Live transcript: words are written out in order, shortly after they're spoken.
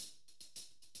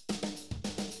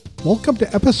Welcome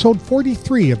to episode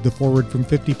 43 of the Forward from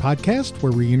 50 podcast,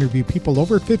 where we interview people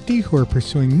over 50 who are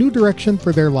pursuing new direction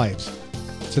for their lives.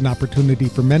 It's an opportunity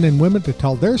for men and women to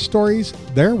tell their stories,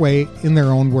 their way, in their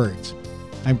own words.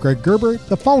 I'm Greg Gerber,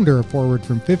 the founder of Forward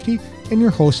from 50, and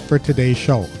your host for today's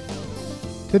show.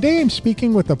 Today I'm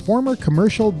speaking with a former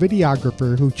commercial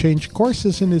videographer who changed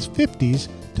courses in his 50s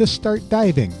to start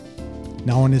diving.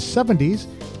 Now in his 70s,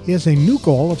 he has a new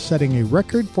goal of setting a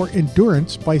record for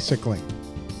endurance bicycling.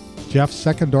 Jeff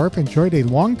Seckendorf enjoyed a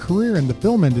long career in the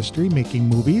film industry, making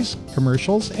movies,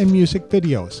 commercials, and music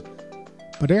videos.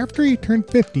 But after he turned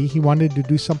 50, he wanted to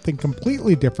do something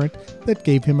completely different that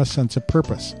gave him a sense of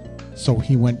purpose. So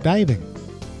he went diving.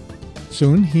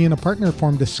 Soon, he and a partner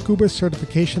formed a scuba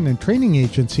certification and training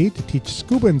agency to teach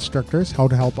scuba instructors how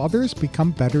to help others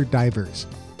become better divers.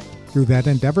 Through that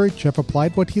endeavor, Jeff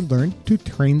applied what he learned to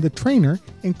train the trainer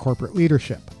in corporate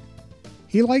leadership.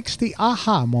 He likes the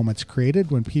aha moments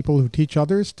created when people who teach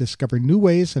others discover new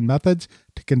ways and methods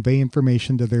to convey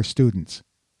information to their students.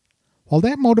 While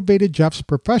that motivated Jeff's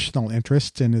professional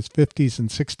interests in his 50s and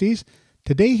 60s,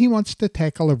 today he wants to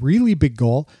tackle a really big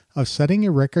goal of setting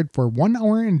a record for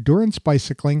 1-hour endurance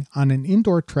bicycling on an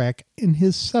indoor track in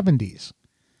his 70s.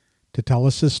 To tell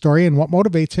us his story and what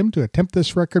motivates him to attempt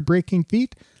this record-breaking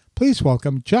feat, please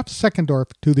welcome Jeff Seckendorf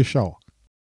to the show.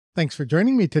 Thanks for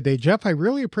joining me today, Jeff. I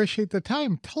really appreciate the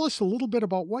time. Tell us a little bit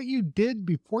about what you did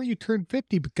before you turned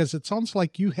 50, because it sounds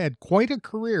like you had quite a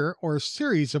career or a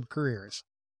series of careers.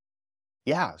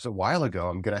 Yeah, it was a while ago.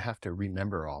 I'm going to have to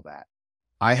remember all that.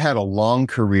 I had a long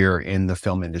career in the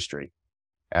film industry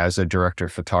as a director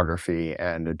of photography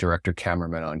and a director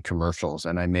cameraman on commercials.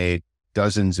 And I made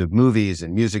dozens of movies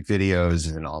and music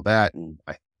videos and all that. And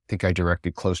I think I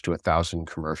directed close to 1,000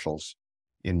 commercials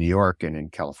in New York and in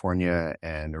California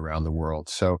and around the world.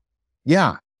 So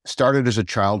yeah, started as a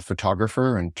child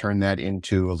photographer and turned that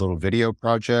into a little video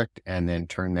project, and then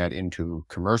turned that into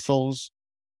commercials,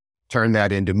 turned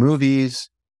that into movies,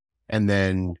 and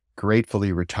then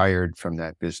gratefully retired from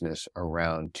that business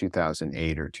around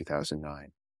 2008 or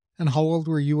 2009. And how old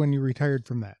were you when you retired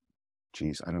from that?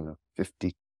 Geez, I don't know,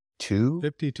 52?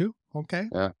 52? Okay.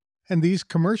 Yeah. And these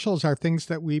commercials are things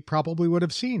that we probably would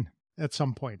have seen at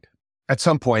some point. At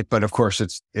some point, but of course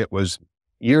it was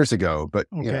years ago, but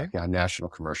okay. Yeah, national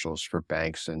commercials for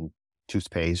banks and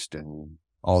toothpaste and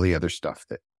all the other stuff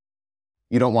that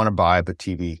you don't want to buy, but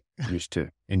TV used to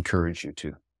encourage you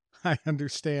to. I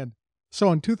understand.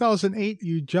 So in 2008,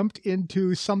 you jumped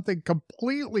into something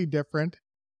completely different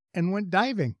and went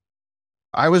diving.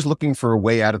 I was looking for a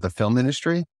way out of the film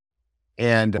industry,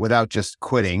 and without just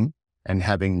quitting and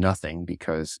having nothing,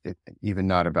 because even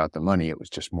not about the money, it was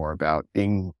just more about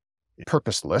being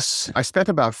purposeless. I spent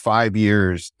about 5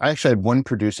 years. I actually had one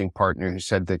producing partner who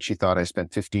said that she thought I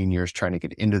spent 15 years trying to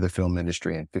get into the film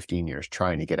industry and 15 years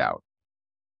trying to get out.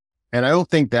 And I don't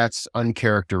think that's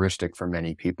uncharacteristic for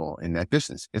many people in that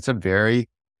business. It's a very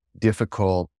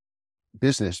difficult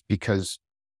business because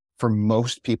for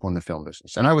most people in the film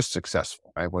business, and I was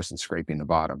successful. I wasn't scraping the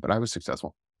bottom, but I was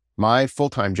successful. My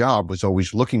full-time job was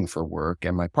always looking for work,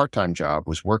 and my part-time job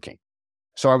was working.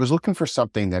 So I was looking for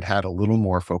something that had a little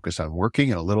more focus on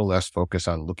working and a little less focus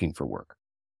on looking for work.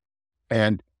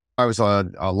 And I was a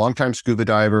longtime scuba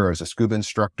diver. I was a scuba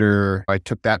instructor. I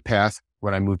took that path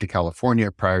when I moved to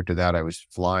California. Prior to that, I was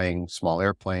flying small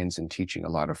airplanes and teaching a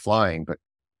lot of flying. But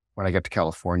when I got to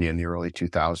California in the early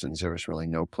 2000s, there was really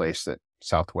no place that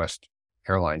Southwest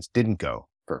Airlines didn't go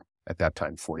for, at that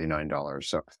time, $49.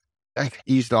 So I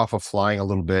eased off of flying a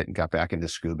little bit and got back into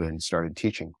scuba and started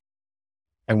teaching.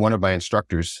 And one of my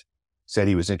instructors said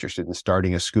he was interested in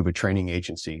starting a scuba training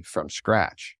agency from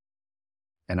scratch.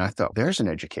 And I thought, there's an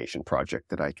education project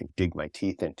that I can dig my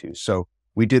teeth into. So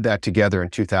we did that together in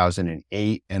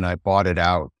 2008, and I bought it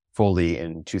out fully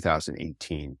in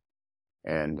 2018.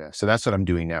 And so that's what I'm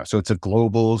doing now. So it's a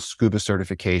global scuba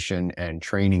certification and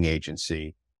training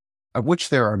agency, of which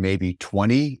there are maybe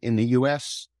 20 in the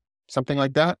US, something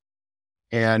like that.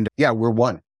 And yeah, we're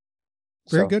one.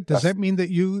 Very good. Does that mean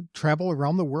that you travel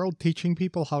around the world teaching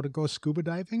people how to go scuba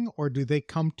diving, or do they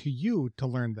come to you to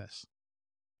learn this?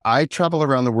 I travel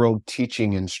around the world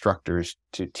teaching instructors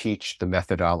to teach the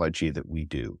methodology that we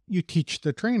do. You teach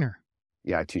the trainer.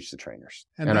 Yeah, I teach the trainers.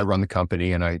 And I run the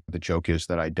company, and the joke is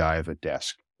that I dive a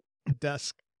desk. A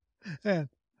desk. And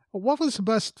what was the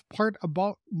best part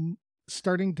about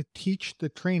starting to teach the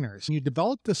trainers? You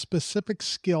developed a specific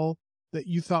skill that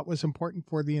you thought was important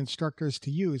for the instructors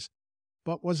to use.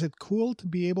 But was it cool to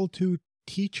be able to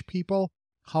teach people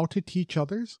how to teach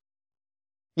others?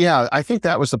 Yeah, I think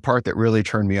that was the part that really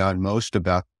turned me on most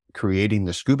about creating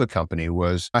the scuba company.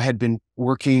 Was I had been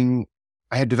working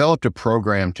I had developed a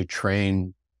program to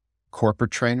train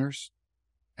corporate trainers.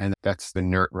 And that's the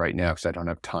NERT right now because I don't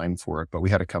have time for it. But I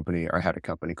had a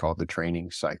company called the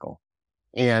Training Cycle.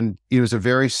 And it was a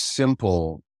very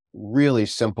simple, really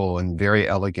simple and very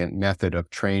elegant method of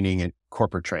training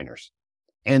corporate trainers.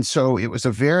 And so it was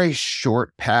a very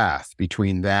short path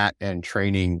between that and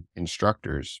training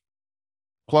instructors.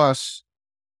 Plus,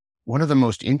 one of the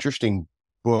most interesting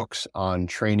books on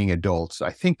training adults,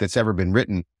 I think that's ever been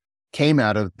written, came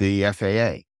out of the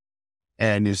FAA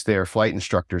and is their flight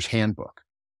instructor's handbook.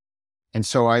 And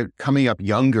so coming up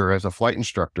younger as a flight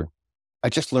instructor, I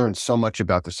just learned so much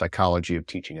about the psychology of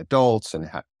teaching adults and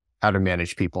how to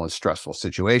manage people in stressful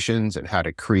situations and how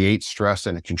to create stress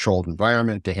in a controlled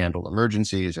environment to handle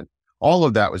emergencies. And all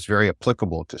of that was very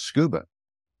applicable to scuba.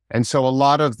 And so a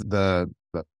lot of the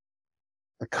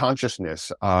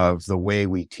consciousness of the way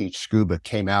we teach scuba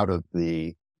came out of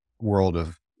the world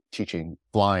of teaching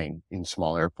flying in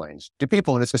small airplanes to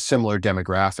people. And it's a similar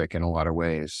demographic in a lot of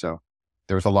ways. So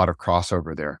there was a lot of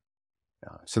crossover there.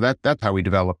 So that's how we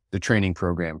developed the training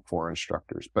program for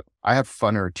instructors. But I have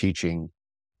funner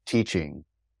teaching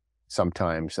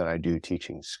sometimes than I do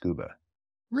teaching scuba.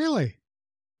 Really?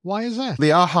 Why is that?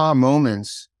 The aha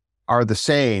moments are the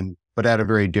same, but at a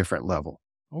very different level.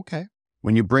 Okay.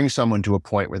 When you bring someone to a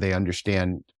point where they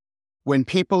understand, when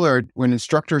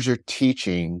instructors are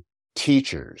teaching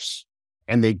teachers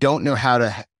and they don't know how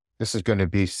to, this is going to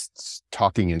be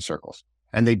talking in circles,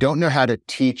 and they don't know how to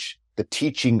teach the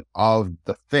teaching of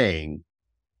the thing,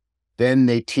 then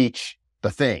they teach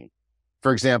the thing.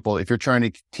 For example, if you're trying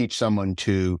to teach someone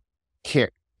to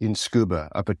kick in scuba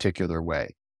a particular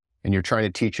way, and you're trying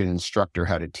to teach an instructor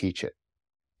how to teach it,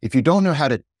 if you don't know how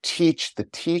to teach the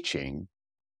teaching,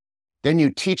 then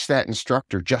you teach that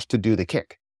instructor just to do the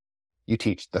kick. You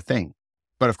teach the thing.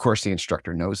 But of course, the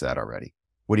instructor knows that already.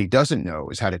 What he doesn't know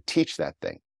is how to teach that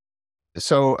thing.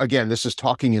 So again, this is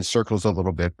talking in circles a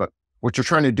little bit, but what you're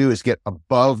trying to do is get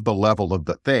above the level of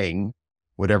the thing,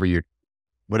 whatever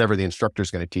the instructor is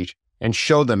going to teach, and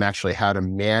show them actually how to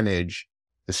manage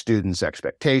the students'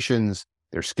 expectations,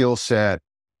 their skill set,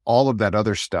 all of that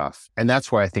other stuff. And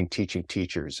that's why I think teaching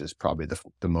teachers is probably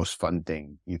the most fun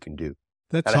thing you can do.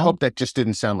 I hope that just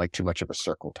didn't sound like too much of a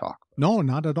circle talk. No,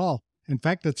 not at all. In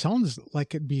fact, it sounds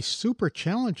like it'd be super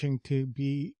challenging to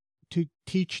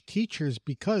teach teachers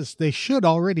because they should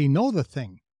already know the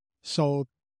thing. So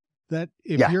that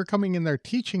if you're coming in there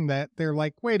teaching that, they're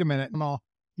like, wait a minute, no,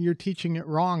 you're teaching it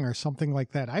wrong or something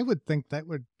like that. I would think that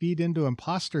would feed into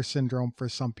imposter syndrome for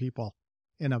some people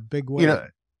in a big way.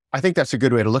 I think that's a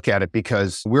good way to look at it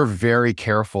because we're very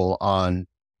careful on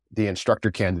the instructor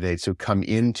candidates who come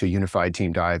into unified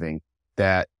team diving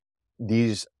that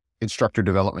these instructor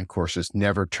development courses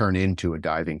never turn into a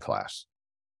diving class.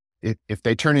 If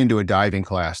they turn into a diving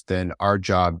class, then our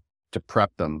job to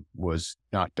prep them was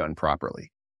not done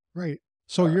properly. Right.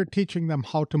 So you're teaching them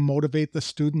how to motivate the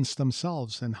students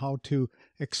themselves and how to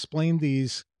explain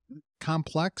these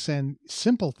complex and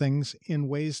simple things in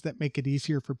ways that make it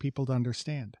easier for people to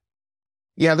understand.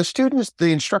 Yeah, the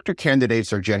instructor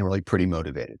candidates are generally pretty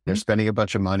motivated. They're spending a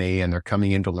bunch of money and they're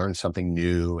coming in to learn something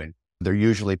new. And they're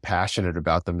usually passionate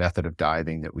about the method of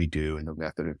diving that we do and the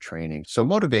method of training. So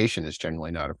motivation is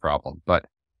generally not a problem, but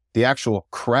the actual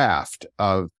craft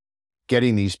of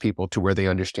getting these people to where they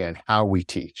understand how we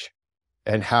teach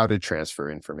and how to transfer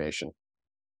information,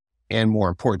 and more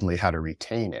importantly, how to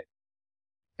retain it.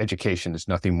 Education is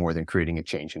nothing more than creating a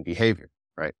change in behavior,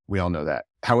 right? We all know that.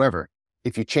 However,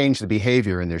 if you change the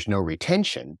behavior and there's no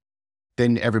retention,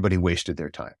 then everybody wasted their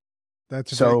time.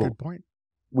 That's a very good point.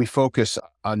 We focus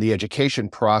on the education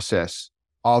process,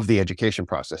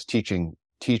 teaching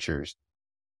teachers,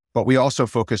 but we also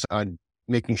focus on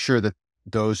making sure that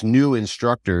those new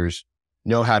instructors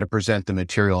know how to present the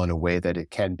material in a way that it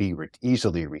can be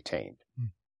easily retained.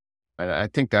 And I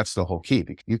think that's the whole key,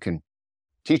 because you can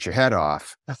teach your head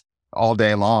off all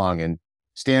day long and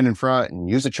stand in front and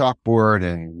use a chalkboard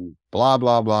and blah,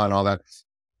 blah, blah, and all that.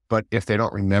 But if they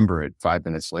don't remember it 5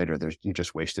 minutes later, you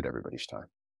just wasted everybody's time.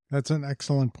 That's an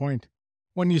excellent point.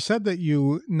 When you said that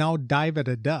you now dive at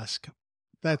a desk,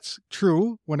 that's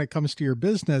true when it comes to your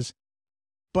business,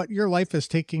 but your life is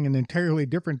taking an entirely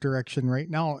different direction right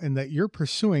now in that you're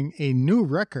pursuing a new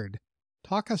record.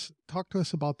 Talk to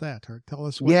us about that, or tell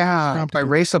us what. Yeah, I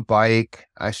race a bike.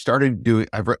 I've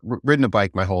ridden a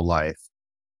bike my whole life,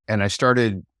 and I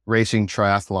started racing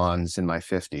triathlons in my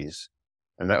 50s.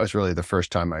 And that was really the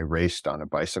first time I raced on a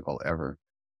bicycle ever.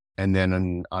 And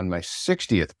then on my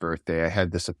 60th birthday, I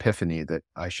had this epiphany that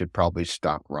I should probably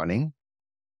stop running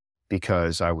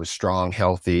because I was strong,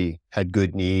 healthy, had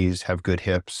good knees, have good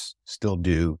hips, still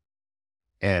do.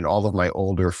 And all of my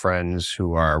older friends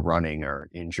who are running are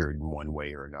injured in one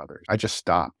way or another. I just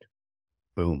stopped.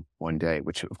 Boom, one day,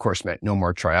 which of course meant no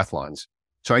more triathlons.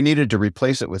 So I needed to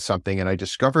replace it with something. And I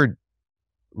discovered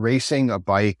racing a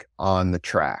bike on the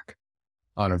track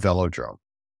on a velodrome.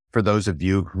 For those of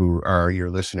you who are your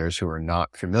listeners who are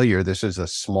not familiar, this is a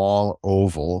small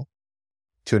oval,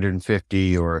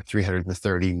 250 or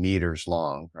 330 meters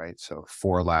long, right? So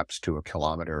 4 laps to a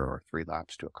kilometer or 3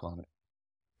 laps to a kilometer.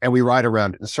 And we ride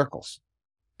around in circles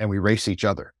and we race each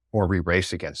other or we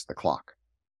race against the clock.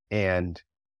 And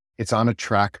it's on a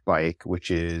track bike, which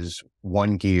is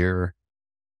one gear.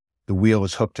 The wheel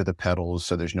is hooked to the pedals,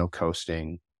 so there's no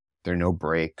coasting. There are no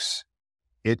brakes.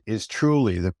 It is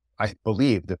truly I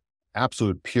believe, the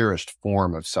absolute purest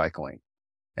form of cycling.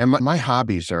 And my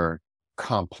hobbies are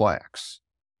complex.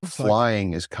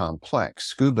 Flying is complex.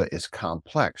 Scuba is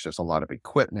complex. There's a lot of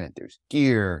equipment. There's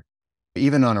gear.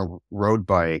 Even on a road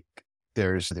bike,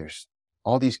 there's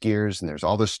all these gears and there's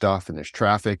all this stuff and there's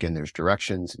traffic and there's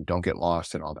directions and don't get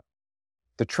lost and all that.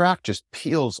 The track just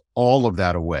peels all of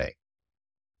that away.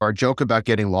 Our joke about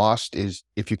getting lost is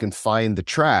if you can find the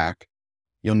track,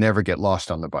 you'll never get lost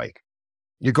on the bike.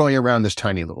 You're going around this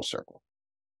tiny little circle.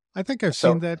 I think I've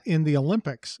seen that in the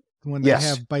Olympics when they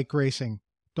have bike racing.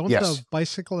 Don't the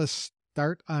bicyclists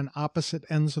start on opposite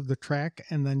ends of the track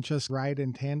and then just ride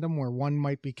in tandem where one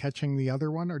might be catching the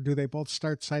other one, or do they both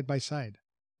start side by side?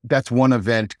 That's one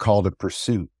event called a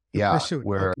pursuit. Pursuit.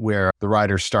 Where the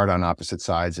riders start on opposite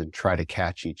sides and try to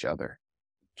catch each other.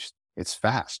 It's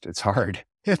fast. It's hard.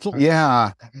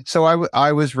 Yeah. So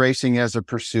I was racing as a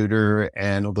pursuiter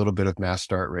and a little bit of mass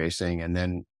start racing. And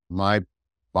then my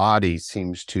body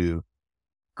seems to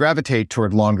gravitate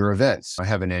toward longer events. I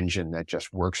have an engine that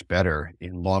just works better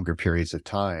in longer periods of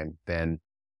time than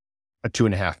a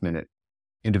 2.5 minute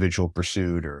individual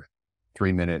pursuit or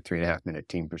 3.5 minute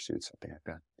team pursuit, something like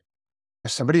that.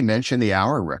 Somebody mentioned the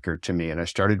hour record to me and I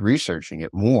started researching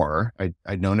it more.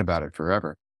 I'd known about it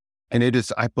forever. And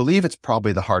I believe it's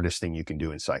probably the hardest thing you can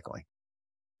do in cycling,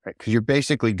 right? Because you're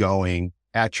basically going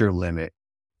at your limit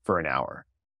for an hour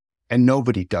and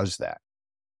nobody does that,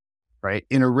 right?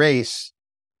 In a race,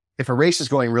 if a race is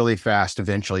going really fast,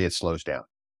 eventually it slows down.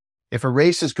 If a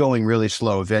race is going really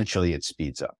slow, eventually it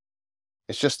speeds up.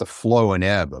 It's just the flow and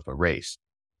ebb of a race.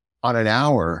 On an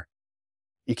hour,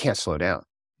 you can't slow down.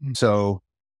 So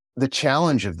the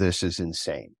challenge of this is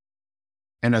insane.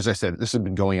 And as I said, this has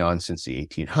been going on since the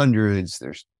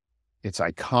 1800s. It's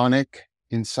iconic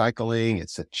in cycling.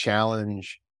 It's a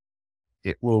challenge.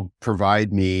 It will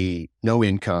provide me no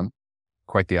income.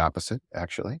 Quite the opposite,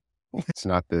 actually. It's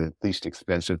not the least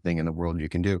expensive thing in the world you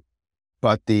can do.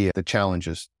 But the challenge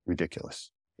is ridiculous.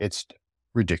 It's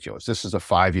ridiculous. This is a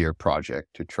 5-year project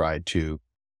to try to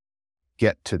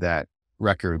get to that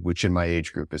record, which in my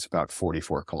age group is about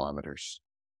 44 kilometers.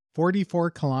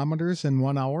 44 kilometers in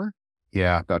 1 hour?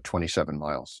 Yeah, about 27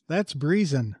 miles. That's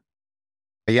breezing.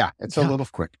 Yeah, it's a little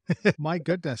quick. My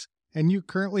goodness. And you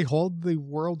currently hold the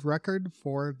world record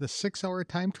for the 6-hour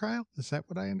time trial? Is that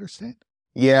what I understand?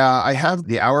 Yeah, I have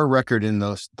the hour record in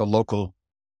the local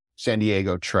San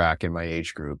Diego track in my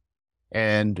age group.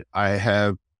 And I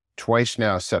have twice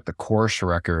now set the course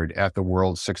record at the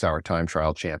World 6-Hour Time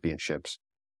Trial Championships.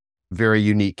 Very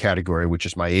unique category, which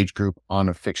is my age group on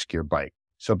a fixed gear bike.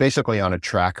 So basically on a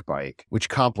track bike, which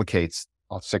complicates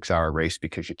a 6-hour race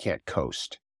because you can't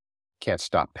coast, can't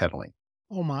stop pedaling.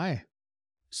 Oh my.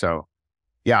 So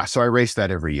yeah, so I race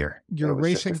that every year. You're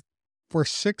racing for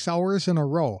 6 hours in a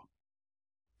row.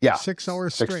 Yeah. 6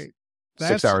 hours straight.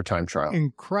 That's 6-hour time trial.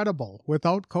 Incredible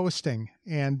without coasting.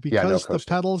 And because the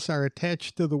pedals are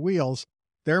attached to the wheels,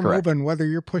 they're moving whether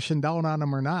you're pushing down on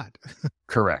them or not.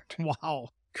 Correct. Wow.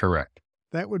 Correct.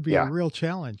 That would be a real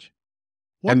challenge.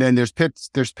 And then there's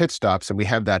pit stops and we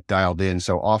have that dialed in.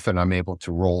 So often I'm able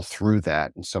to roll through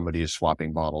that and somebody is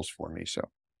swapping bottles for me. So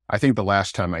I think the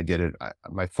last time I did it,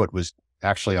 my foot was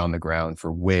actually on the ground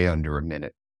for way under a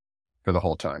minute for the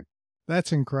whole time.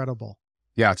 That's incredible.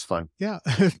 Yeah, it's fun. Yeah,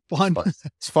 fun.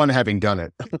 It's fun having done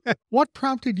it. What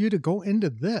prompted you to go into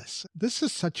this? This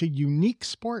is such a unique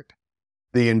sport.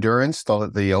 The endurance,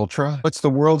 the ultra. It's the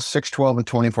world's 6, 12, and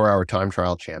 24-hour time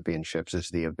trial championships is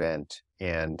the event.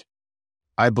 And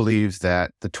I believe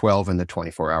that the 12 and the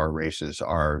 24-hour races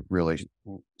are really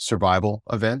survival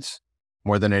events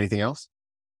more than anything else.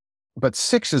 But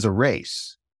 6 is a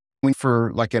race. I mean,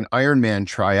 for like an Ironman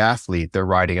triathlete, they're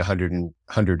riding 100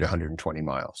 to 120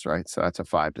 miles, right? So that's a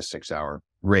 5 to 6 hour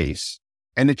race.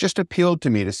 And it just appealed to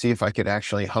me to see if I could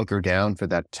actually hunker down for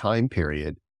that time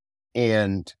period.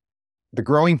 And the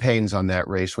growing pains on that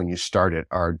race when you start it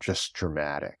are just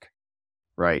dramatic,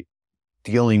 right?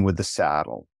 Dealing with the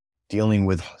saddle, dealing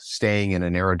with staying in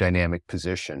an aerodynamic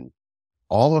position,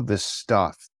 all of this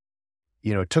stuff,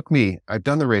 it took me, I've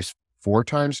done the race 4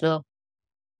 times now.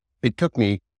 It took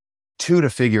me 2 to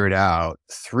figure it out,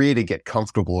 3 to get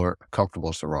comfortable, or comfortable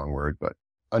is the wrong word, but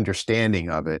understanding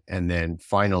of it. And then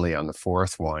finally on the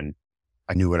 4th one,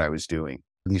 I knew what I was doing.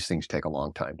 These things take a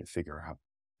long time to figure out.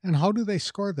 And how do they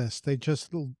score this? They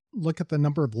just look at the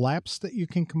number of laps that you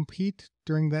can compete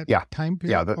during that time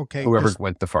period? Yeah, okay. Whoever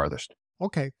went the farthest.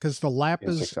 Okay, because the lap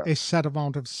is a set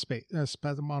amount of space, a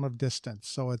set amount of distance.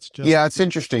 So it's just... Yeah, it's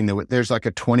interesting that there's like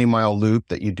a 20-mile loop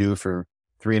that you do for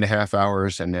 3.5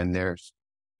 hours, and then there's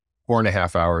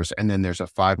 4.5 hours, and then there's a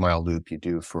 5-mile loop you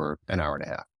do for an hour and a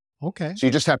half. Okay. So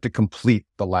you just have to complete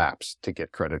the laps to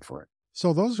get credit for it.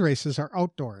 So those races are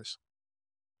outdoors.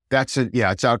 That's it.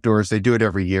 Yeah, it's outdoors. They do it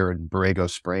every year in Borrego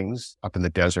Springs, up in the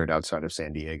desert outside of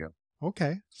San Diego.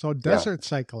 Okay. So desert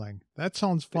cycling. That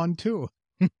sounds fun too.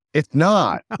 It's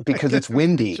not, because it's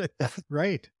windy.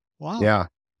 Right. Wow. Yeah.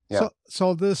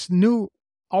 So this new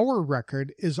hour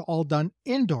record is all done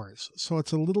indoors. So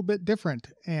it's a little bit different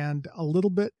and a little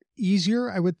bit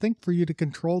easier, I would think, for you to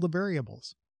control the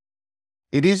variables.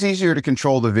 It is easier to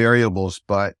control the variables,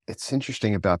 but it's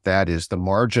interesting about that is the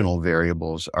marginal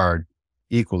variables are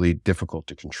equally difficult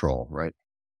to control, right?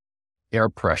 Air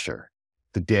pressure,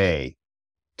 the day,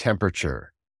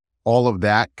 temperature, all of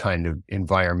that kind of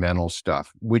environmental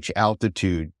stuff. Which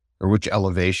altitude or which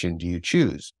elevation do you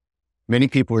choose? Many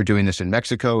people are doing this in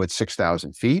Mexico at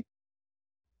 6,000 feet,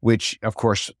 which of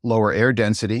course, lower air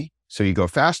density. So you go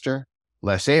faster,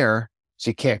 less air, so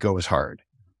you can't go as hard,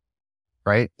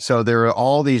 right? So there are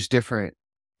all these different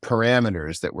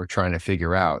parameters that we're trying to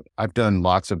figure out. I've done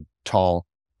lots of tall,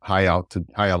 high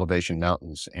elevation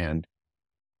mountains, and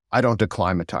I don't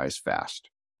acclimatize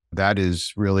fast. That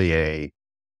is really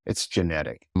it's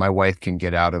genetic. My wife can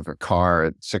get out of her car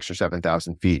at 6,000 or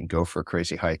 7,000 feet and go for a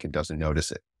crazy hike and doesn't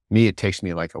notice it. Me, it takes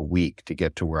me like a week to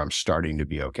get to where I'm starting to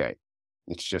be okay.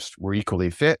 It's just, we're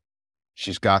equally fit.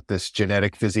 She's got this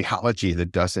genetic physiology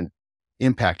that doesn't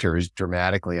impact her as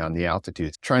dramatically on the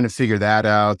altitude. Trying to figure that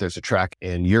out. There's a track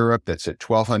in Europe that's at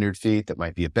 1,200 feet that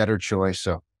might be a better choice.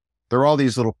 So there are all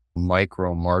these little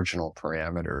micro marginal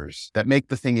parameters that make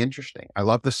the thing interesting. I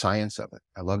love the science of it.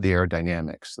 I love the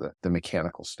aerodynamics, the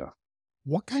mechanical stuff.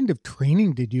 What kind of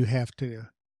training did you have to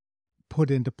put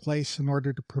into place in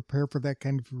order to prepare for that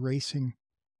kind of racing?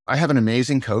 I have an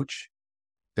amazing coach,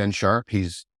 Ben Sharp.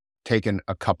 He's taken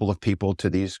a couple of people to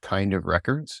these kind of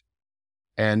records,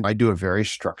 and I do a very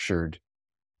structured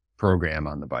program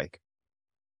on the bike.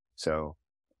 So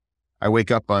I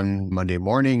wake up on Monday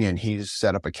morning and he's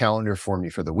set up a calendar for me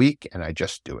for the week, and I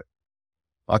just do it.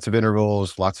 Lots of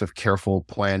intervals, lots of careful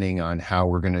planning on how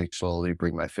we're going to slowly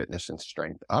bring my fitness and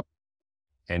strength up.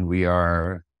 And we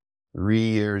are 3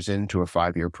 years into a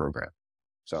 5-year program.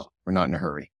 So we're not in a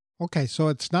hurry. Okay. So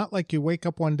it's not like you wake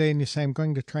up one day and you say, I'm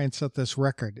going to try and set this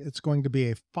record. It's going to be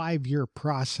a 5-year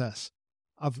process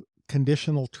of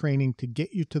conditional training to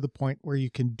get you to the point where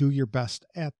you can do your best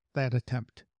at that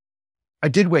attempt. I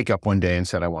did wake up one day and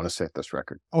said, I want to set this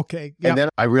record. Okay. Yep. And then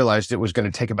I realized it was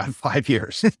going to take about 5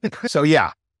 years. So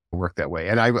yeah, it worked that way.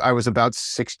 And I was about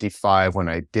 65 when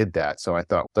I did that. So I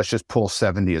thought, let's just pull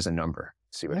 70 as a number,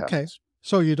 see what happens.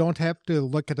 So you don't have to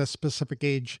look at a specific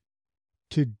age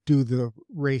to do the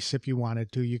race if you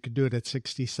wanted to. You could do it at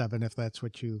 67 if that's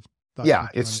what you thought. Yeah,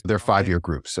 they're 5-year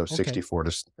groups. So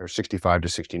 65 to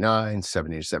 69,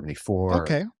 70 to 74.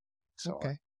 Okay.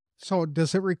 So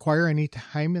does it require any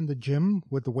time in the gym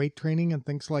with the weight training and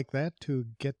things like that to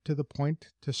get to the point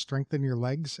to strengthen your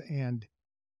legs and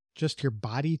just your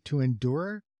body to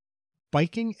endure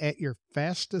biking at your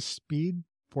fastest speed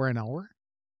for an hour?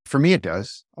 For me, it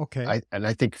does. Okay.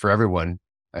 I think for everyone,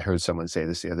 I heard someone say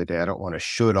this the other day, I don't want to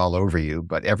should all over you,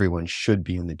 but everyone should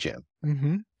be in the gym.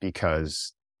 Mm-hmm.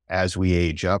 Because as we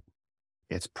age up,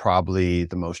 it's probably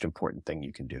the most important thing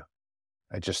you can do.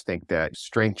 I just think that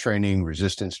strength training,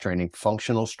 resistance training,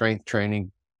 functional strength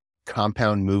training,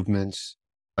 compound movements.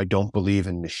 I don't believe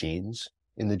in machines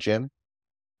in the gym.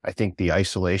 I think the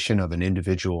isolation of an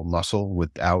individual muscle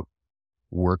without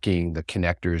working the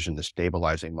connectors and the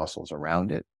stabilizing muscles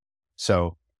around it.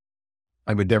 So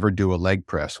I would never do a leg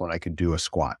press when I could do a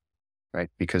squat, right?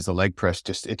 Because the leg press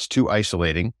it's too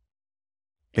isolating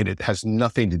and it has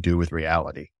nothing to do with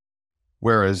reality.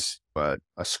 Whereas a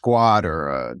squat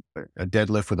or a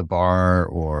deadlift with a bar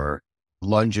or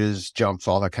lunges, jumps,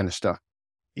 all that kind of stuff,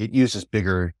 it uses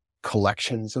bigger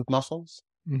collections of muscles.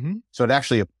 Mm-hmm. So it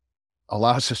actually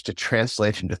allows us to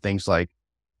translate into things like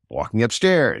walking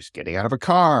upstairs, getting out of a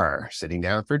car, sitting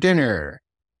down for dinner,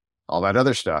 all that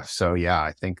other stuff. So yeah,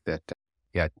 I think that,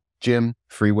 gym,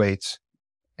 free weights,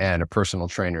 and a personal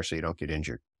trainer so you don't get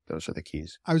injured. Those are the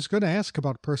keys. I was going to ask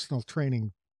about personal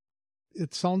training.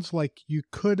 It sounds like you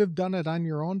could have done it on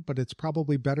your own, but it's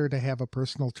probably better to have a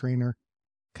personal trainer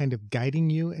kind of guiding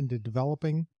you into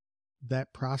developing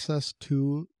that process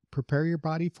to prepare your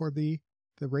body for the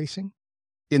racing.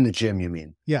 In the gym, you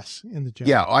mean? Yes, in the gym.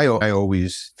 Yeah, I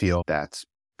always feel that's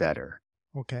better.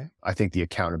 Okay. I think the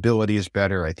accountability is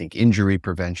better. I think injury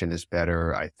prevention is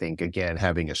better. I think, again,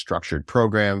 having a structured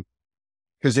program,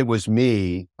 because it was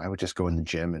me, I would just go in the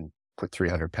gym and put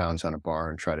 300 pounds on a bar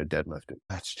and try to deadlift it.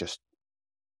 That's just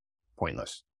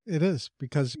pointless. It is,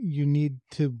 because you need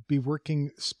to be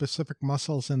working specific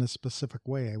muscles in a specific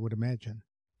way, I would imagine.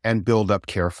 And build up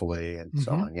carefully and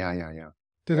so on. Yeah.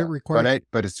 Did it require...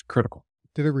 But it's critical.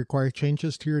 Did it require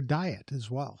changes to your diet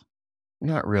as well?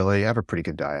 Not really. I have a pretty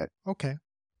good diet. Okay.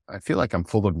 I feel like I'm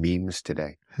full of memes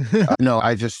today. No,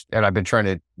 and I've been trying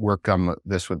to work on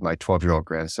this with my 12-year-old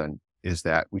grandson, is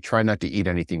that we try not to eat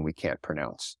anything we can't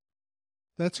pronounce.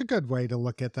 That's a good way to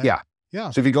look at that. Yeah. Yeah.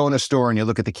 So if you go in a store and you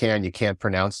look at the can, you can't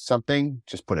pronounce something,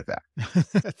 just put it back.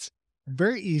 That's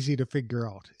very easy to figure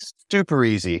out. Super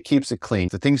easy. It keeps it clean.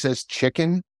 If the thing says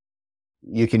chicken,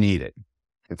 you can eat it.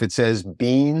 If it says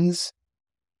beans,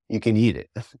 you can eat it.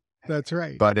 That's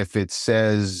right. But if it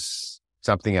says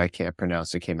something I can't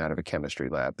pronounce that came out of a chemistry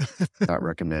lab, not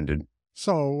recommended.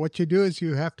 So what you do is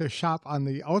you have to shop on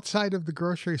the outside of the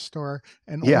grocery store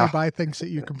and only buy things that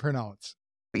you can pronounce.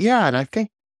 Yeah. And I think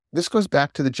this goes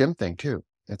back to the gym thing too.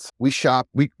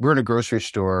 We're in a grocery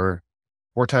store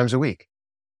 4 times a week.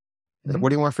 Mm-hmm. What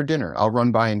do you want for dinner? I'll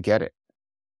run by and get it.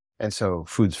 And so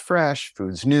food's fresh,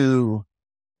 food's new.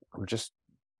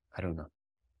 I don't know.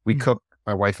 We cook,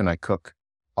 my wife and I cook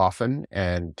often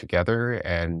and together,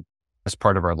 and as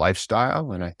part of our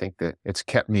lifestyle. And I think that it's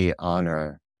kept me on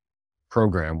a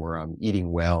program where I'm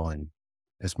eating well and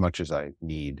as much as I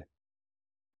need.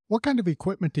 What kind of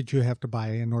equipment did you have to buy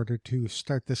in order to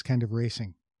start this kind of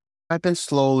racing? I've been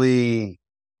slowly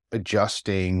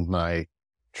adjusting my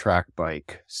track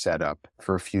bike setup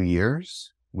for a few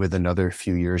years, with another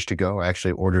few years to go. I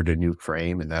actually ordered a new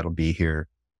frame, and that'll be here,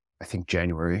 I think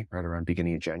January, right around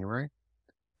beginning of January.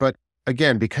 But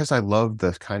again, because I love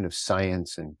the kind of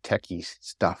science and techie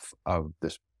stuff of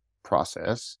this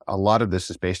process, a lot of this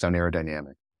is based on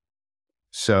aerodynamics.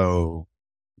 So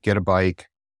get a bike,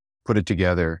 put it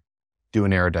together, do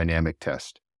an aerodynamic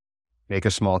test, make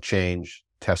a small change,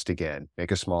 test again,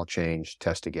 make a small change,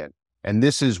 test again. And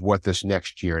this is what this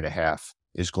next year and a half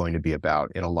is going to be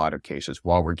about in a lot of cases.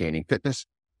 While we're gaining fitness,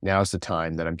 now's the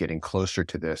time that I'm getting closer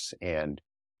to this, and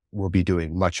we'll be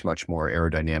doing much, much more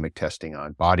aerodynamic testing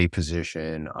on body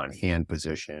position, on hand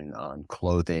position, on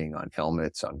clothing, on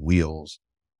helmets, on wheels,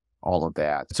 all of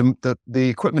that. So the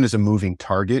equipment is a moving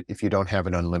target if you don't have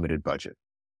an unlimited budget.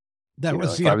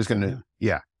 If I was going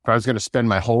to spend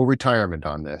my whole retirement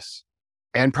on this,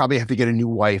 and probably have to get a new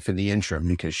wife in the interim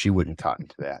because she wouldn't cotton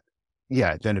to that.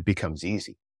 Yeah, then it becomes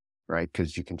easy, right?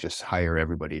 Because you can just hire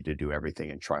everybody to do everything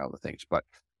and try all the things. But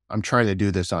I'm trying to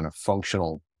do this on a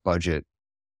functional budget.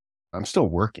 I'm still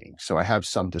working, so I have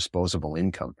some disposable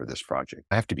income for this project.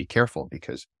 I have to be careful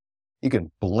because you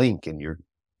can blink and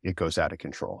it goes out of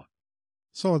control.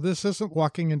 So this isn't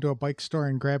walking into a bike store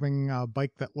and grabbing a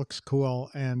bike that looks cool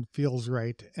and feels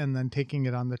right and then taking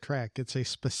it on the track. It's a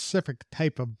specific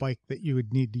type of bike that you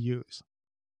would need to use.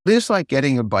 It's like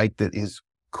getting a bike that is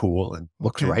cool and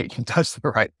looks right and does the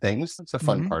right things. That's a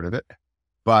fun part of it.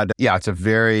 But yeah, it's a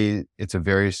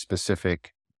very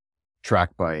specific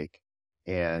track bike,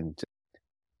 and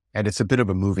it's a bit of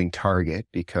a moving target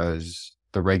because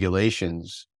the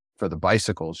regulations for the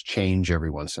bicycles change every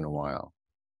once in a while.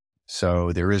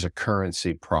 So there is a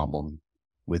currency problem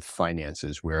with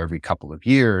finances where every couple of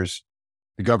years,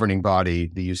 the governing body,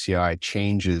 the UCI,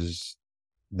 changes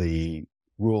the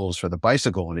rules for the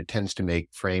bicycle, and it tends to make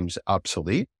frames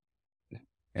obsolete.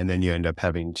 And then you end up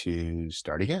having to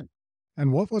start again.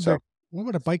 And what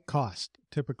would a bike cost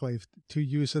typically to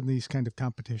use in these kind of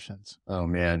competitions? Oh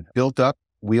man, built up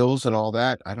wheels and all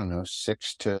that, I don't know,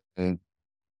 $6,000 to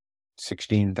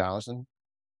 $16,000.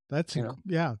 That's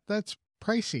that's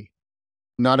pricey.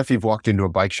 Not if you've walked into a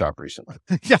bike shop recently.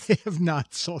 Yeah, I have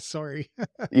not. So sorry.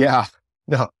 Yeah.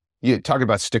 No, you talk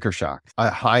about sticker shock. A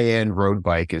high-end road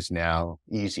bike is now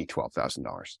easy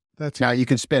 $12,000. Now you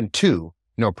can spend 2,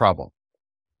 no problem.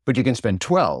 But you can spend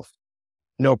 12,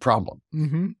 no problem.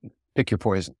 Mm-hmm. Pick your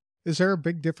poison. Is there a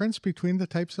big difference between the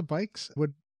types of bikes?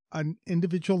 Would an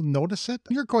individual notice it?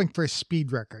 You're going for a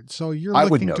speed record, so you're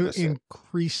looking to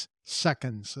increase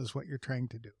seconds is what you're trying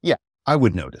to do. Yeah, I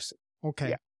would notice it. Okay.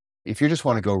 Yeah. If you just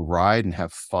want to go ride and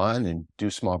have fun and do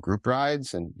small group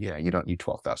rides, and you don't need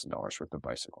 $12,000 worth of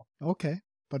bicycle. Okay.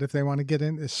 But if they want to get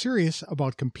in serious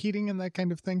about competing and that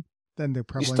kind of thing, then they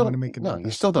probably want to make it. No,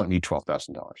 you still don't need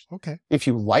 $12,000. Okay. If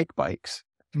you like bikes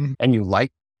and you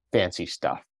like fancy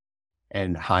stuff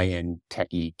and high-end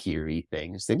techie geary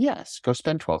things, then yes, go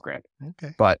spend 12 grand.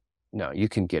 Okay. But no, you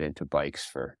can get into bikes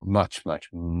for much, much,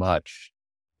 much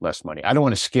less money. I don't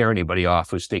want to scare anybody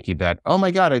off who's thinking that, oh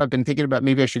my God, I've been thinking about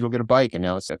maybe I should go get a bike and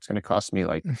now it's going to cost me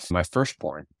like my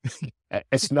firstborn.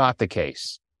 It's not the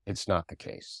case. It's not the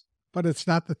case. But it's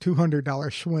not the $200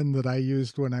 Schwinn that I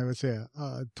used when I was a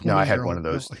 20-year-old. No, I had one of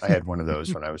those. I had one of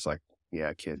those when I was like,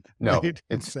 yeah, kid. No, right?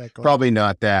 It's exactly. Probably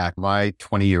not that. My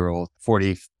 20-year-old,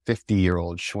 40,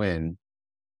 50-year-old Schwinn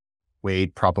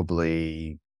weighed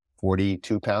probably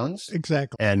 42 pounds.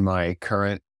 Exactly. And my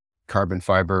current carbon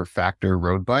fiber factor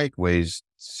road bike weighs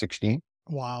 16.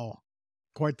 Wow.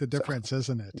 Quite the difference,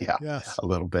 isn't it? Yeah, yes. A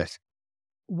little bit.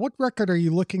 What record are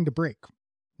you looking to break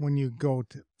when you go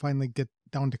to finally get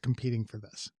down to competing for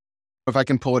this? If I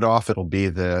can pull it off, it'll be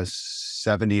the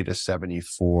 70 to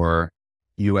 74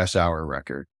 US hour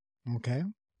record. Okay.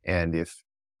 And if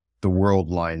the world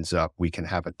lines up, we can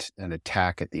have an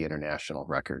attack at the international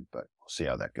record, but we'll see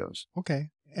how that goes. Okay.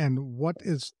 And what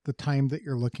is the time that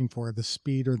you're looking for, the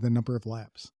speed or the number of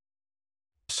laps?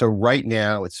 So right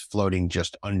now it's floating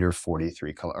just under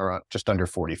just under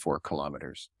 44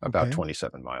 kilometers, about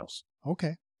 27 miles.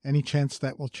 Okay. Any chance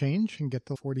that will change and get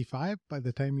to 45 by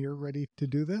the time you're ready to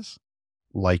do this?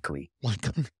 Likely.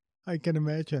 I can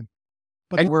imagine.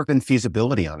 And we're in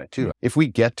feasibility on it too. If we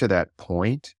get to that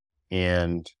point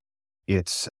and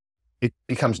it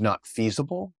becomes not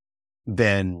feasible,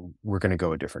 then we're going to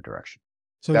go a different direction.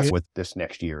 So that's what this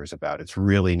next year is about. It's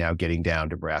really now getting down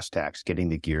to brass tacks, getting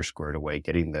the gear squared away,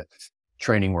 getting the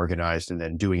training organized, and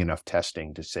then doing enough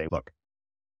testing to say, look,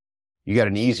 you got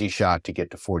an easy shot to get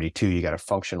to 42. You got a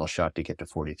functional shot to get to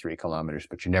 43 kilometers,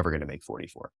 but you're never going to make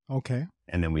 44. Okay.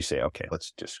 And then we say, okay,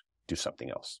 let's just do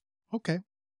something else. Okay.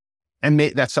 And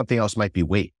that something else might be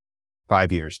weight.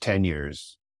 5 years, 10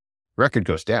 years, record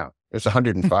goes down. There's a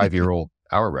 105-year-old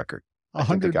hour record.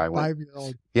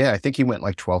 105-year-old. Yeah, I think he went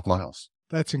like 12 miles.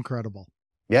 That's incredible.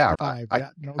 Yeah, I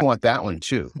want that one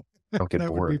too. Don't get that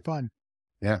bored. That would be fun.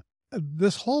 Yeah.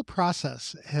 This whole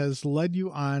process has led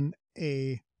you on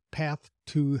a path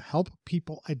to help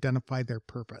people identify their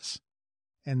purpose.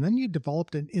 And then you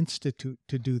developed an institute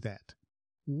to do that.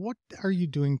 What are you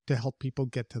doing to help people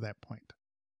get to that point?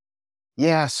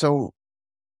 Yeah, so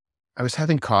I was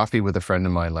having coffee with a friend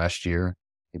of mine last year,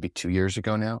 maybe 2 years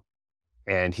ago now.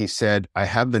 And he said, I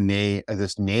have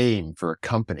this name for a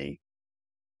company.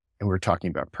 And we were talking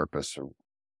about purpose or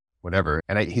whatever.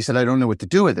 And he said, I don't know what to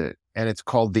do with it. And it's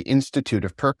called the Institute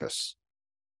of Purpose.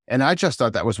 And I just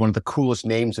thought that was one of the coolest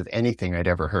names of anything I'd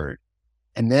ever heard.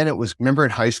 And then remember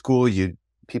in high school,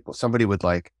 somebody would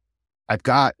like, I've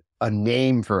got a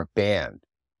name for a band,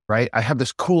 right? I have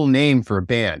this cool name for a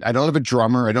band. I don't have a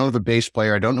drummer. I don't have a bass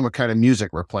player. I don't know what kind of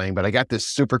music we're playing, but I got this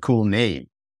super cool name.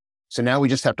 So now we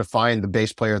just have to find the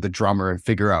bass player, the drummer, and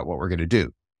figure out what we're going to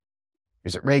do.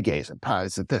 Is it reggae? Is it pop?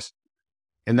 Is it this?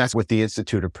 And that's what the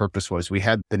Institute of Purpose was. We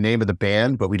had the name of the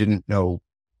band, but we didn't know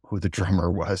who the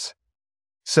drummer was.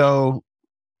 So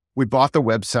we bought the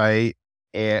website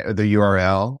and the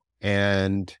URL,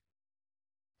 and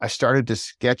I started to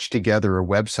sketch together a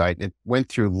website. It went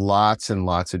through lots and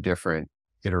lots of different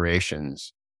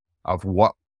iterations of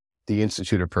what the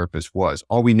Institute of Purpose was.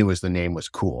 All we knew was the name was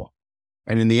cool.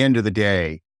 And in the end of the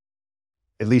day,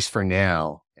 at least for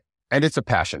now, and it's a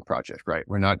passion project, right?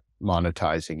 We're not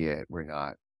monetizing it. We're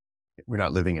not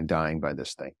living and dying by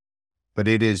this thing. But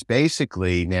it is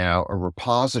basically now a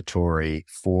repository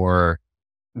for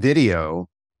video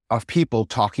of people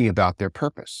talking about their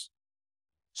purpose.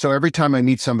 So every time I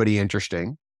meet somebody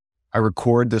interesting, I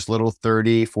record this little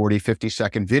 30, 40,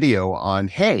 50-second video on,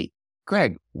 hey,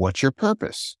 Greg, what's your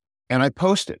purpose? And I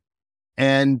post it.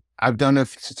 And I've done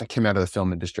since I came out of the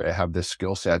film industry, I have this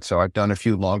skill set. So I've done a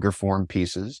few longer form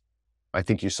pieces. I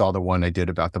think you saw the one I did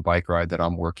about the bike ride that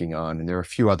I'm working on. And there are a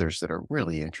few others that are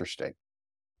really interesting.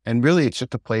 And really, it's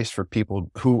just a place for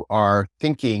people who are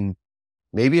thinking,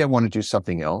 maybe I want to do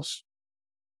something else.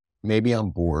 Maybe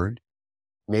I'm bored.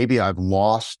 Maybe I've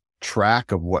lost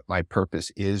track of what my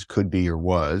purpose is, could be, or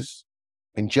was,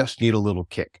 and just need a little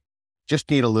kick, just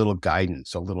need a little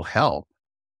guidance, a little help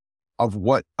of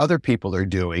what other people are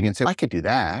doing and say, I could do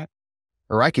that,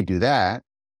 or I could do that.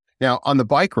 Now, on the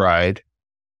bike ride,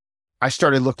 I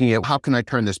started looking at how can I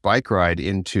turn this bike ride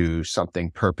into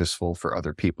something purposeful for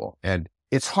other people? And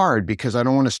it's hard because I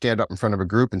don't want to stand up in front of a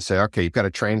group and say, okay, you've got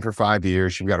to train for 5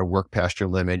 years. You've got to work past your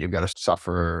limit. You've got to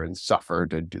suffer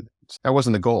to do this. That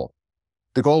wasn't the goal.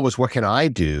 The goal was, what can I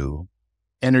do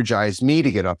energize me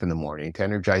to get up in the morning, to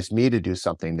energize me to do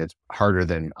something that's harder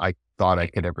than I thought I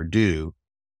could ever do.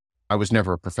 I was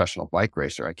never a professional bike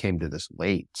racer. I came to this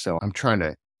late. So I'm trying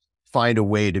to find a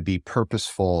way to be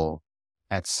purposeful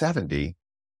at 70.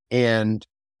 And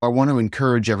I want to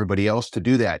encourage everybody else to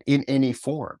do that in any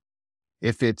form.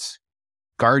 If it's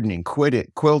gardening,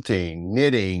 quilting,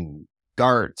 knitting,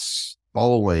 darts,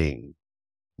 bowling,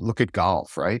 look at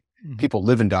golf, right? Mm-hmm. People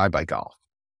live and die by golf.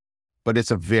 But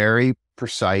it's a very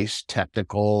precise,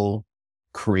 technical,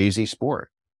 crazy sport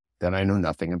that I know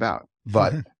nothing about.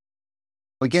 But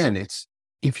again, it's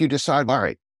if you decide, all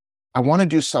right, I want to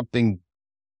do something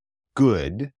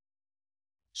good,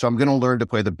 so I'm going to learn to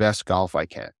play the best golf I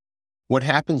can. What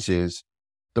happens is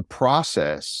the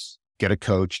process, get a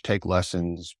coach, take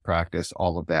lessons, practice,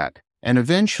 all of that. And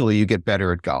eventually you get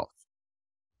better at golf.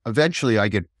 Eventually I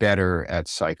get better at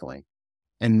cycling.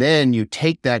 And then you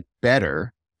take that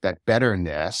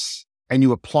betterness, and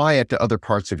you apply it to other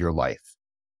parts of your life.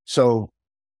 So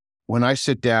when I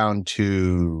sit down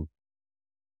to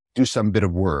do some bit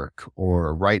of work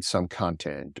or write some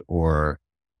content or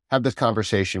have this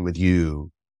conversation with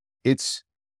you, it's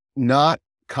not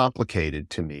complicated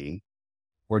to me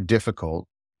or difficult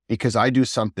because I do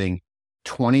something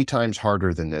 20 times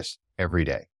harder than this every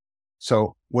day.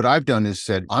 So what I've done is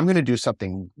said, I'm going to do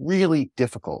something really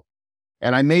difficult.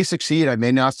 And I may succeed, I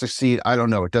may not succeed, I don't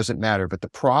know, it doesn't matter. But the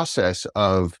process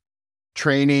of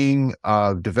training,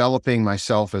 of developing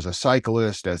myself as a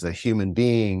cyclist, as a human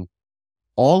being,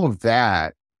 all of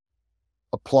that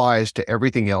applies to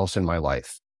everything else in my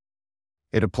life.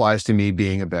 It applies to me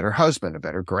being a better husband, a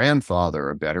better grandfather,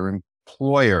 a better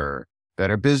employer,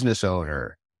 better business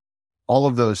owner, all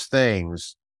of those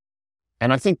things.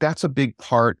 And I think that's a big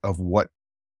part of what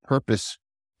purpose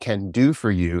can do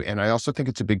for you. And I also think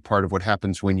it's a big part of what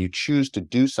happens when you choose to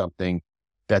do something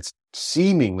that's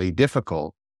seemingly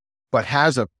difficult, but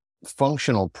has a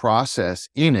functional process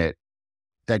in it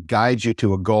that guides you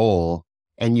to a goal,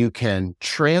 and you can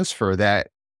transfer that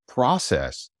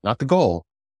process, not the goal,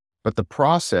 but the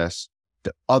process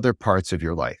to other parts of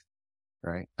your life,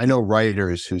 right? I know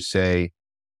writers who say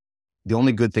the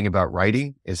only good thing about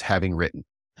writing is having written,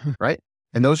 right?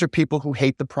 And those are people who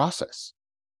hate the process.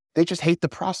 They just hate the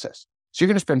process. So you're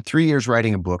going to spend 3 years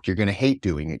writing a book. You're going to hate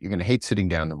doing it. You're going to hate sitting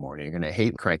down in the morning. You're going to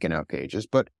hate cranking out pages.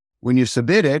 But when you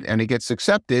submit it and it gets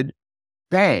accepted,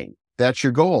 bang, that's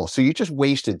your goal. So you just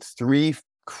wasted 3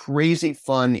 crazy,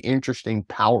 fun, interesting,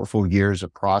 powerful years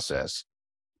of process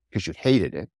because you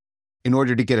hated it in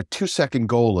order to get a 2-second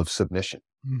goal of submission.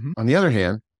 Mm-hmm. On the other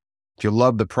hand, if you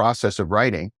love the process of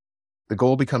writing, the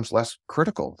goal becomes less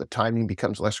critical. The timing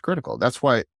becomes less critical. That's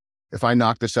why if I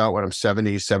knock this out when I'm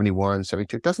 70, 71,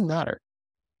 72, it doesn't matter.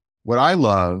 What I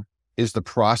love is the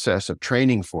process of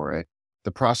training for it,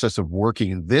 the process of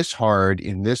working this hard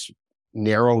in this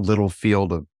narrow little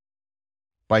field of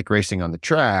bike racing on the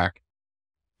track,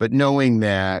 but knowing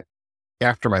that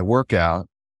after my workout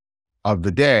of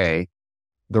the day,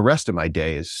 the rest of my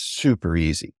day is super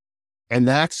easy. And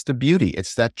that's the beauty.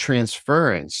 It's that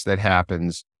transference that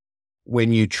happens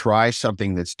when you try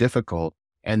something that's difficult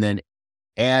and then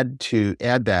add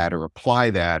that or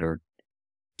apply that or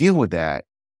deal with that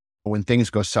when things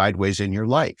go sideways in your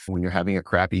life, when you're having a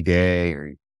crappy day or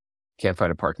you can't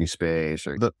find a parking space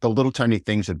or the little tiny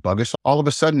things that bug us. All of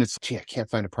a sudden it's, gee, I can't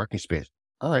find a parking space.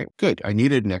 All right, good. I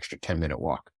needed an extra 10-minute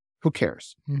walk. Who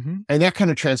cares? Mm-hmm. And that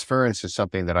kind of transference is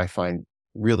something that I find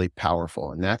really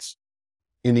powerful. And that's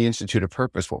in the Institute of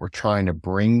Purpose, what we're trying to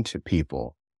bring to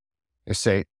people is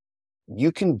say,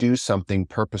 you can do something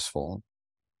purposeful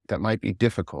that might be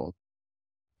difficult,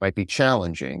 might be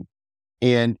challenging.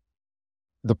 And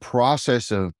the process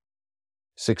of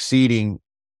succeeding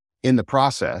in the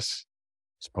process,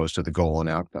 as opposed to the goal and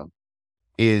outcome,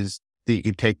 is that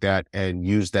you take that and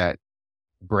use that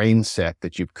brain set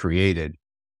that you've created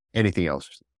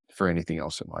for anything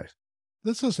else in life.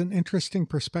 This is an interesting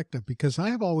perspective because I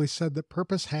have always said that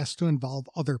purpose has to involve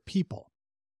other people.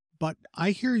 But I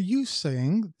hear you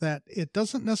saying that it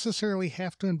doesn't necessarily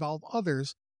have to involve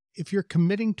others if you're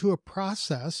committing to a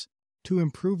process to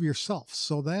improve yourself.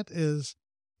 So that is,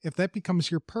 if that becomes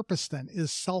your purpose, then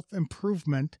is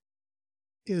self-improvement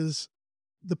is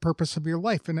the purpose of your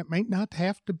life. And it might not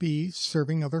have to be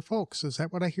serving other folks. Is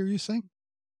that what I hear you saying?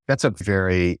 That's a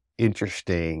very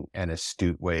interesting and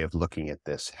astute way of looking at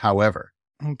this. However,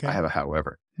 okay. I have a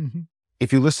however. Mm-hmm.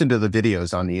 If you listen to the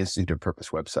videos on the Institute of Purpose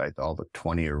website, all the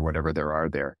 20 or whatever there are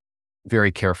there,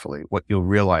 very carefully, what you'll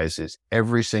realize is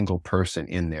every single person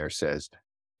in there says,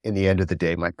 in the end of the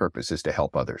day, my purpose is to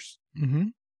help others. Mm-hmm.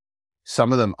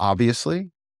 Some of them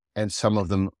obviously, and some of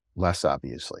them less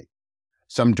obviously.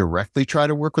 Some directly try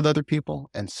to work with other people,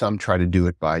 and some try to do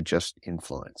it by just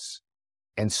influence.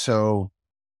 And so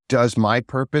does my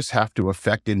purpose have to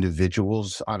affect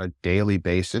individuals on a daily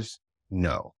basis?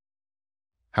 No.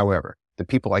 However, the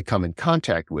people I come in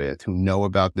contact with who know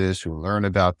about this, who learn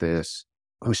about this,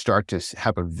 who start to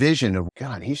have a vision of,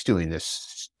 God, he's doing this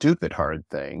stupid hard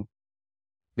thing.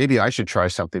 Maybe I should try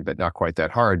something, but not quite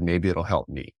that hard. Maybe it'll help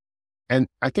me. And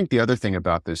I think the other thing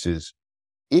about this is,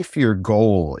 if your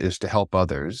goal is to help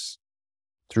others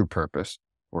through purpose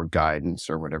or guidance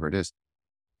or whatever it is,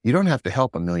 you don't have to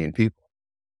help 1 million people.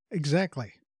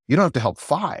 Exactly. You don't have to help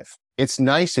 5. It's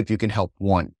nice if you can help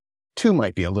 1. 2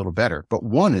 might be a little better, but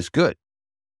 1 is good,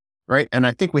 right? And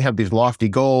I think we have these lofty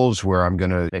goals where I'm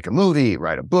going to make a movie,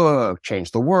 write a book,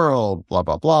 change the world, blah,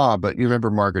 blah, blah. But you remember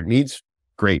Margaret Mead's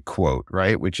great quote,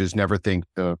 right? Which is, never think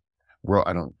the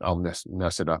world, I'll mess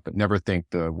it up, but never think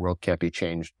the world can't be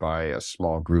changed by a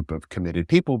small group of committed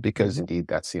people, because indeed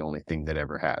that's the only thing that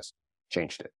ever has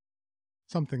changed it.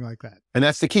 Something like that. And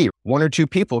that's the key. 1 or 2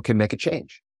 people can make a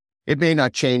change. It may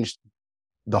not change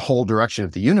the whole direction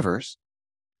of the universe,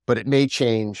 but it may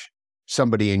change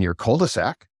somebody in your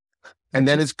cul-de-sac, and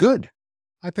then it's good.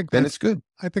 It's good.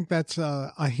 I think that's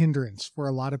a hindrance for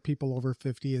a lot of people over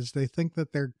 50, is they think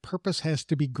that their purpose has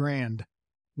to be grand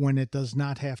when it does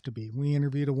not have to be. We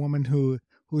interviewed a woman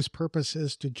whose purpose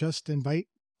is to just invite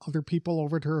other people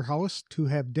over to her house to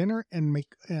have dinner and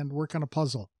work on a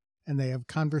puzzle. And they have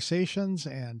conversations,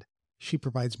 and she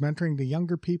provides mentoring to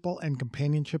younger people and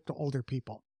companionship to older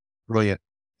people. Brilliant.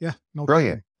 Yeah. No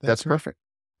Brilliant. kidding. That's perfect.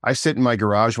 I sit in my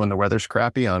garage when the weather's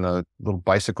crappy on a little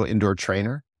bicycle indoor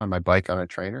trainer, on my bike on a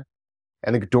trainer,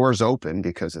 and the door's open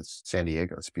because it's San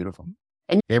Diego. It's beautiful.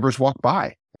 And neighbors walk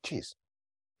by. Geez,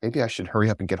 maybe I should hurry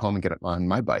up and get home and get on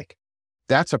my bike.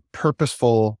 That's a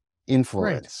purposeful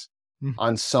influence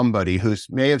on somebody who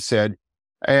may have said,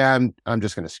 hey, I'm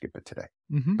just going to skip it today.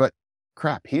 But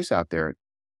crap, he's out there at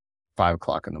 5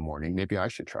 o'clock in the morning. Maybe I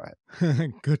should try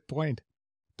it. Good point.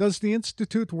 Does the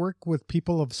Institute work with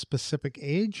people of specific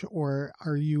age, or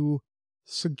are you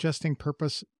suggesting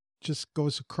purpose just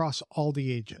goes across all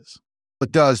the ages?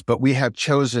 It does, but we have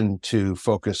chosen to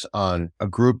focus on a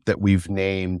group that we've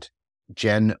named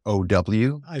Gen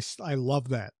OW. I love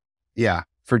that. Yeah,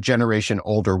 for Generation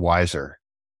Older Wiser.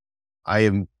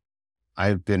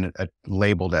 I've been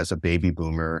labeled as a baby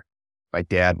boomer. My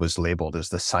dad was labeled as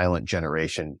the silent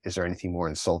generation. Is there anything more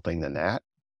insulting than that?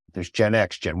 There's Gen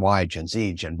X, Gen Y, Gen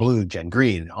Z, Gen Blue, Gen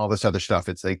Green, all this other stuff.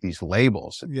 It's like these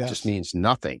labels. It just means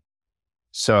nothing.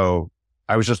 So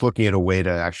I was just looking at a way to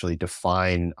actually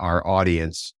define our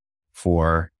audience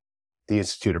for the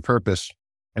Institute of Purpose.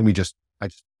 And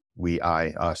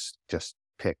us just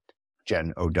picked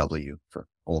Gen OW for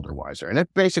older, wiser. And it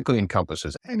basically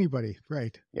encompasses anybody,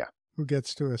 right? Yeah. Who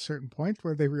gets to a certain point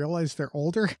where they realize they're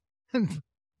older, and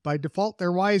by default,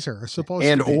 they're wiser, or supposed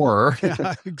to be. Or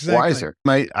exactly. wiser.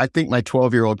 I think my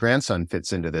 12-year-old grandson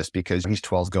fits into this because he's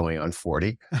 12 going on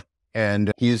 40,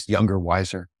 and he's younger,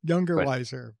 wiser.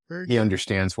 Wiser. Very good. He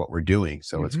understands what we're doing,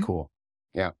 so it's cool.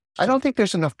 Yeah. I don't think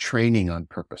there's enough training on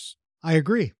purpose. I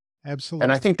agree. Absolutely.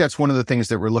 And I think that's one of the things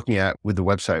that we're looking at with the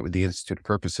website, with the Institute of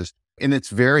Purposes, in its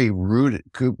very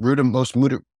most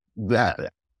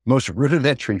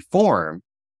rudimentary form.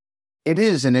 It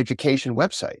is an education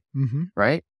website,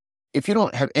 right? If you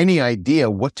don't have any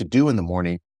idea what to do in the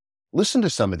morning, listen to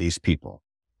some of these people,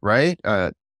 right?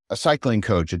 A cycling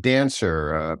coach, a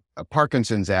dancer, a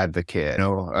Parkinson's advocate,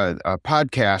 a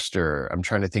podcaster. I'm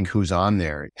trying to think who's on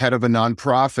there. Head of a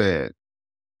nonprofit.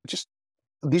 Just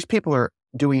these people are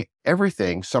doing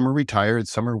everything. Some are retired,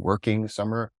 some are working,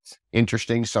 some are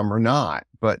interesting, some are not.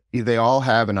 But they all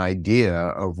have an idea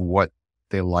of what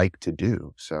they like to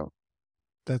do. So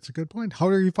that's a good point. How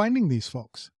are you finding these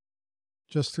folks?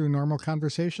 Just through normal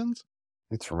conversations?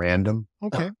 It's random.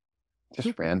 Okay.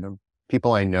 Just random.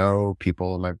 People I know,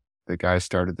 the guy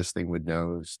started this thing would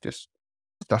know, just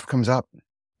stuff comes up.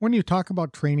 When you talk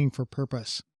about training for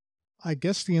purpose, I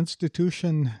guess the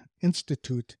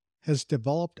Institute has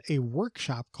developed a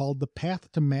workshop called The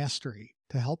Path to Mastery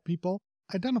to help people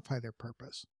identify their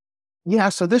purpose. Yeah.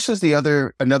 So this is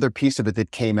another piece of it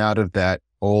that came out of that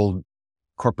old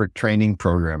corporate training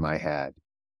program I had.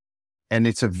 And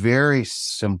it's a very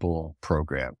simple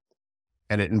program,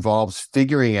 and it involves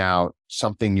figuring out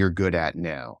something you're good at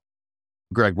now.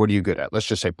 Greg, what are you good at? Let's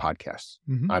just say podcasts.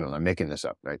 I don't know, I'm making this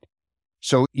up, right?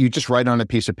 So you just write on a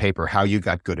piece of paper how you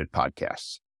got good at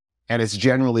podcasts. And it's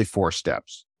generally 4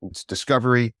 steps. It's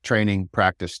discovery, training,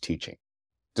 practice, teaching.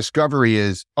 Discovery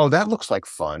is, that looks like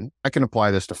fun. I can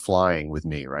apply this to flying with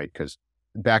me, right? Because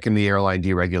back in the airline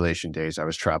deregulation days, I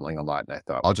was traveling a lot, and I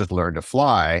thought, I'll just learn to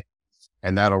fly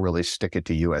and that'll really stick it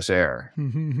to US Air.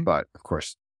 But of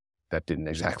course, that didn't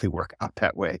exactly work out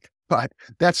that way. But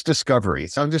that's discovery.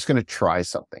 So I'm just going to try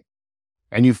something.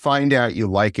 And you find out you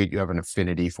like it, you have an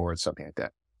affinity for it, something like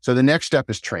that. So the next step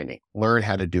is training. Learn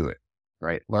how to do it,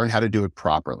 right? Learn how to do it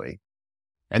properly.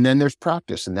 And then there's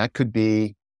practice, and that could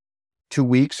be 2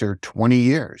 weeks or 20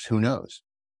 years, who knows?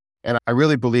 And I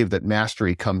really believe that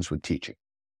mastery comes with teaching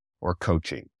or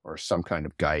coaching or some kind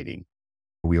of guiding.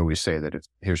 We always say that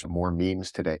here's more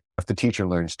memes today. If the teacher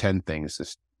learns 10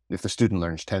 things, if the student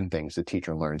learns 10 things, the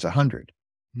teacher learns 100.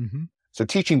 So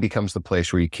teaching becomes the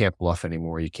place where you can't bluff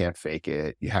anymore. You can't fake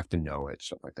it. You have to know it,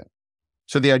 something like that.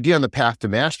 So the idea on the Path to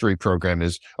Mastery program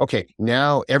is, okay,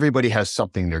 now everybody has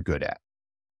something they're good at.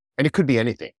 And it could be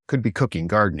anything. It could be cooking,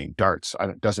 gardening, darts.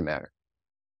 It doesn't matter.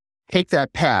 Take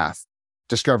that path,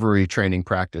 discovery, training,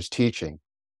 practice, teaching,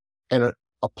 and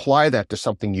apply that to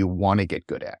something you want to get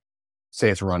good at. Say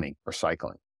it's running or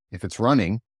cycling. If it's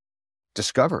running,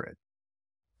 discover it.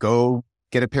 Go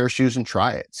get a pair of shoes and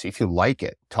try it. See if you like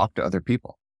it. Talk to other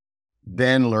people.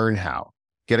 Then learn how.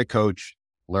 Get a coach.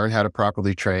 Learn how to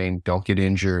properly train. Don't get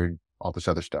injured. All this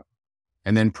other stuff.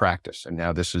 And then practice. And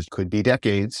now could be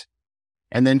decades.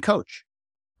 And then coach,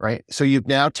 right? So you've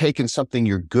now taken something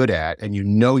you're good at and you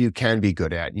know you can be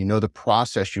good at. You know the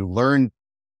process you learned,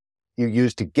 you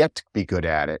use to get to be good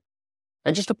at it,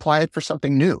 and just apply it for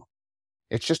something new.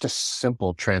 It's just a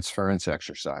simple transference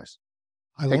exercise.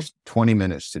 It takes 20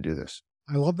 minutes to do this.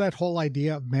 I love that whole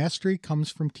idea of mastery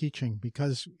comes from teaching,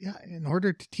 because in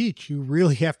order to teach, you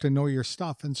really have to know your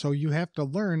stuff. And so you have to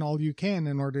learn all you can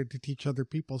in order to teach other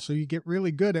people. So you get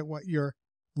really good at what you're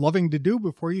loving to do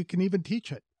before you can even teach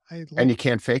it. And you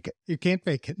can't fake it. You can't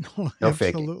fake it. No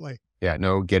absolutely. Yeah,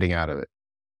 no getting out of it.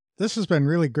 This has been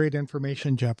really great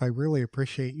information, Jeff. I really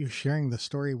appreciate you sharing the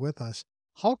story with us.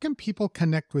 How can people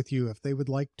connect with you if they would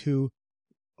like to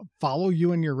follow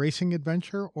you in your racing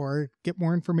adventure or get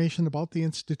more information about the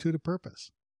Institute of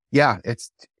Purpose? Yeah,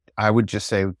 I would just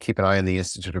say keep an eye on the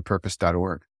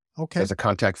instituteofpurpose.org. Okay. There's a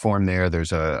contact form there.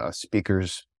 There's a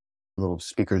little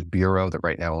speakers bureau that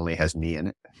right now only has me in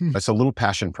it. It's a little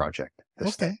passion project.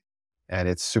 Okay. And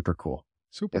it's super cool.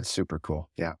 Super. It's super cool.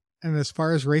 Yeah. And as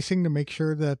far as racing, to make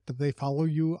sure that they follow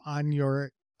you on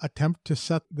your attempt to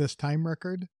set this time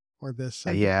record or this.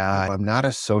 Yeah, I'm not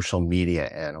a social media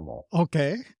animal.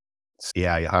 Okay.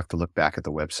 Yeah, you'll have to look back at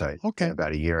the website. Okay. In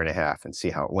about a year and a half and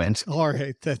see how it went. All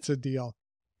right. That's a deal.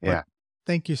 Yeah. But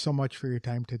thank you so much for your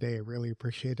time today. I really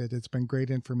appreciate it. It's been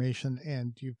great information,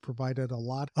 and you've provided a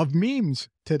lot of memes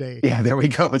today. Yeah, there we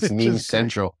go. It's meme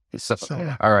central. So,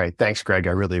 all right. Thanks, Greg.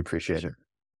 I really appreciate it.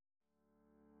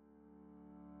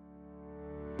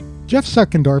 Jeff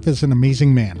Seckendorf is an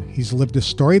amazing man. He's lived a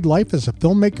storied life as a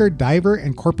filmmaker, diver,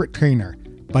 and corporate trainer.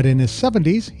 But in his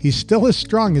 70s, he's still as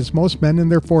strong as most men in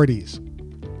their 40s.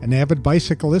 An avid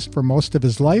bicyclist for most of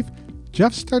his life,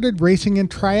 Jeff started racing in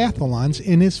triathlons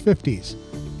in his 50s.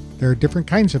 There are different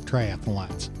kinds of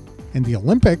triathlons. In the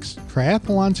Olympics,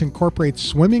 triathlons incorporate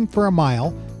swimming for a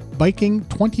mile, biking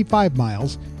 25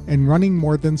 miles, and running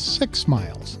more than 6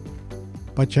 miles.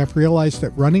 But Jeff realized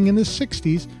that running in his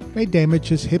 60s may damage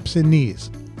his hips and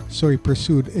knees, so he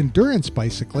pursued endurance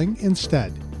bicycling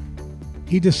instead.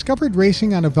 He discovered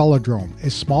racing on a velodrome, a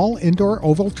small indoor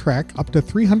oval track up to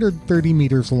 330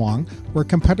 meters long, where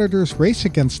competitors race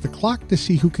against the clock to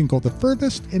see who can go the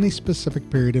furthest in a specific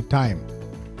period of time.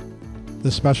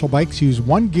 The special bikes use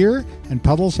one gear, and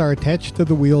pedals are attached to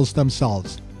the wheels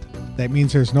themselves. That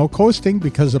means there's no coasting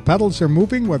because the pedals are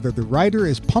moving whether the rider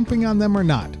is pumping on them or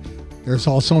not. There's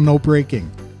also no braking.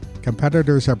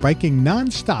 Competitors are biking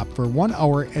non-stop for 1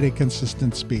 hour at a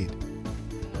consistent speed.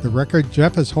 The record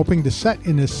Jeff is hoping to set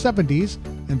in his 70s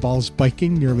involves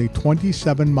biking nearly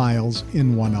 27 miles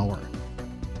in 1 hour.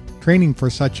 Training for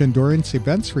such endurance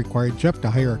events required Jeff to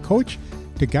hire a coach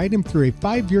to guide him through a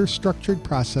 5-year structured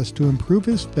process to improve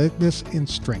his fitness and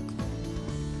strength.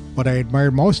 What I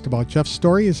admire most about Jeff's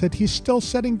story is that he's still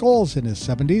setting goals in his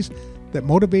 70s that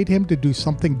motivate him to do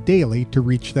something daily to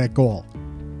reach that goal.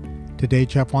 Today,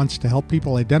 Jeff wants to help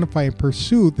people identify and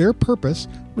pursue their purpose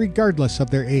regardless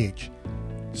of their age.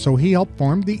 So he helped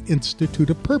form the Institute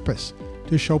of Purpose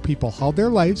to show people how their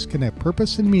lives can have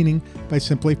purpose and meaning by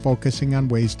simply focusing on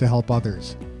ways to help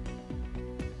others.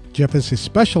 Jeff is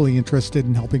especially interested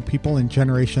in helping people in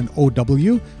Generation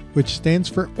OW, which stands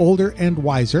for Older and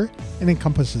Wiser, and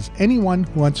encompasses anyone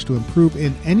who wants to improve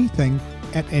in anything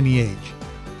at any age.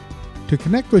 To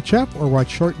connect with Jeff or watch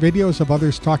short videos of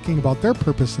others talking about their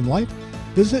purpose in life,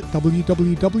 visit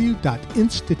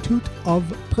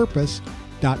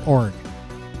www.instituteofpurpose.org.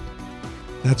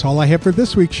 That's all I have for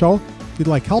this week's show. If you'd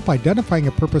like help identifying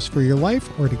a purpose for your life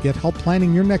or to get help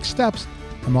planning your next steps,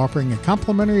 I'm offering a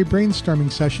complimentary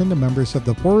brainstorming session to members of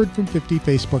the Forward from 50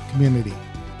 Facebook community.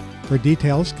 For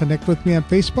details, connect with me on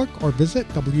Facebook or visit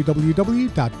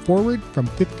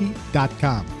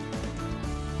www.forwardfrom50.com.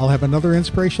 I'll have another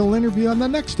inspirational interview on the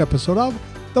next episode of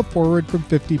the Forward from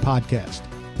 50 podcast.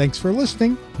 Thanks for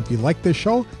listening. If you like this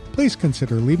show, please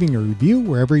consider leaving a review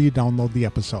wherever you download the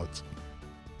episodes.